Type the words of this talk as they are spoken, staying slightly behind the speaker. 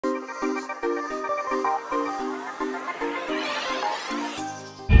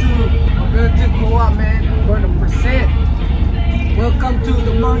learn to co-op, man. Learn to present. Welcome to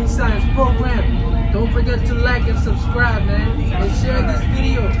the Marine Science program. Don't forget to like and subscribe, man, and share this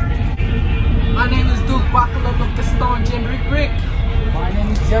video. My name is Duke Bacala of Gaston Gendrick Rick. My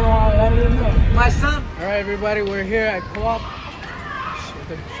name is Gerald. My son. Alright, everybody, we're here at co-op.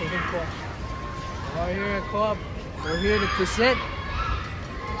 We're here at co-op. We're here to present.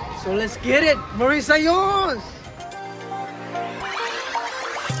 So let's get it. Marisa, yours.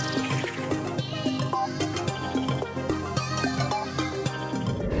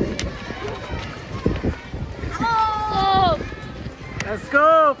 Let's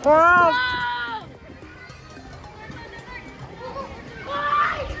go, co-op.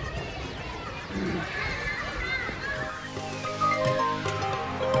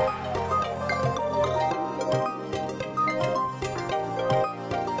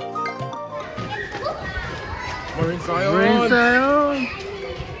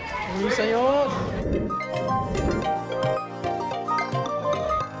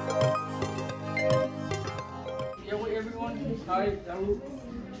 Hello everyone, hi, hello.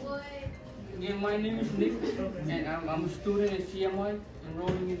 Again, my name is Nick, and I'm a student at CMI,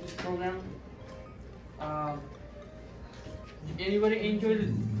 enrolling in this program. Did anybody enjoy the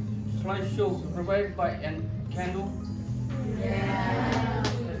slideshow provided by Candle? Yeah.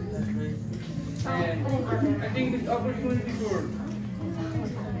 That's great. And I think this opportunity for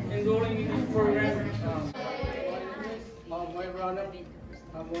enrolling in this program. My roundup.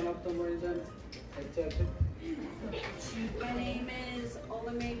 I'm one of the Marines. My name is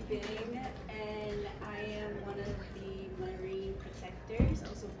oceanic, and I am one of the marine protectors,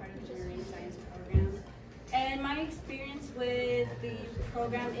 also part of the marine science program. And my experience with the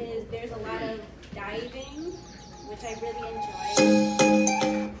program is there's a lot of diving, which I really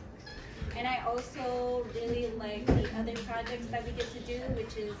enjoy. And I also really like the other projects that we get to do,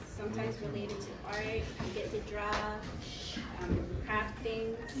 which is sometimes related to art. We get to draw, craft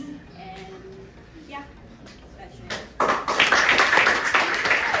things, and yeah, that's it.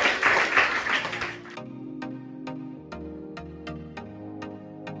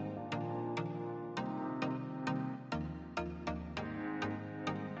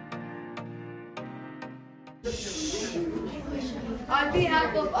 On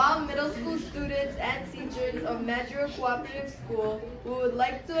behalf of all middle school students and teachers of Majuro Cooperative School, we would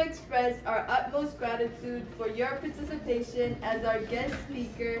like to express our utmost gratitude for your participation as our guest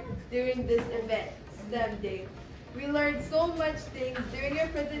speaker during this event, STEM Day. We learned so much things during your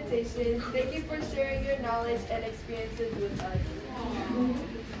presentation. Thank you for sharing your knowledge and experiences with us.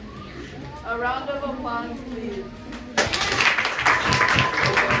 A round of applause, please.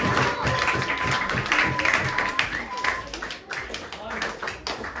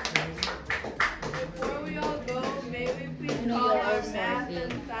 Call our math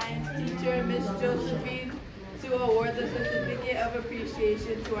and science teacher, Miss Josephine, to award the certificate of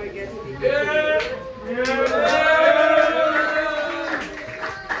appreciation to our guest speaker.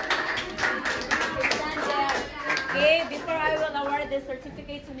 Okay, before I will award the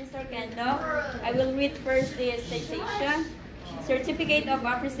certificate to Mr. Kendall, I will read first the citation. Certificate of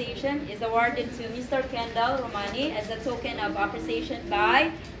appreciation is awarded to Mr. Kendall Romani as a token of appreciation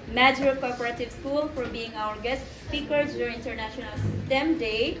by Majuro Cooperative School for being our guest speakers during International STEM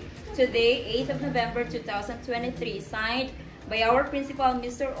Day today, 8th of November 2023. Signed by our principal,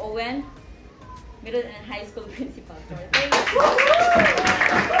 Mr. Owen, middle and high school principal. Thank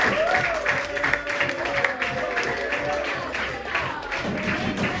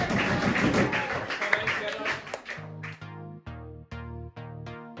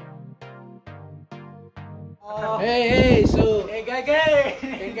Hey, so gang.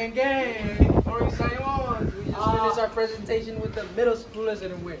 Marisa, we just finished our presentation with the middle schoolers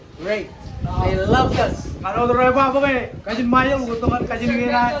and it went great. They loved us. Kalau orang apa ke? Kajian maya bukan kajian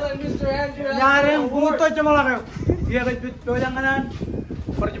Mr. Mr. Andrew. Yang butuh cuma lah. Dia kajian tu jangan.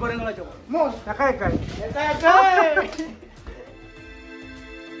 Perjuangan lah coba. Mus, nak kai.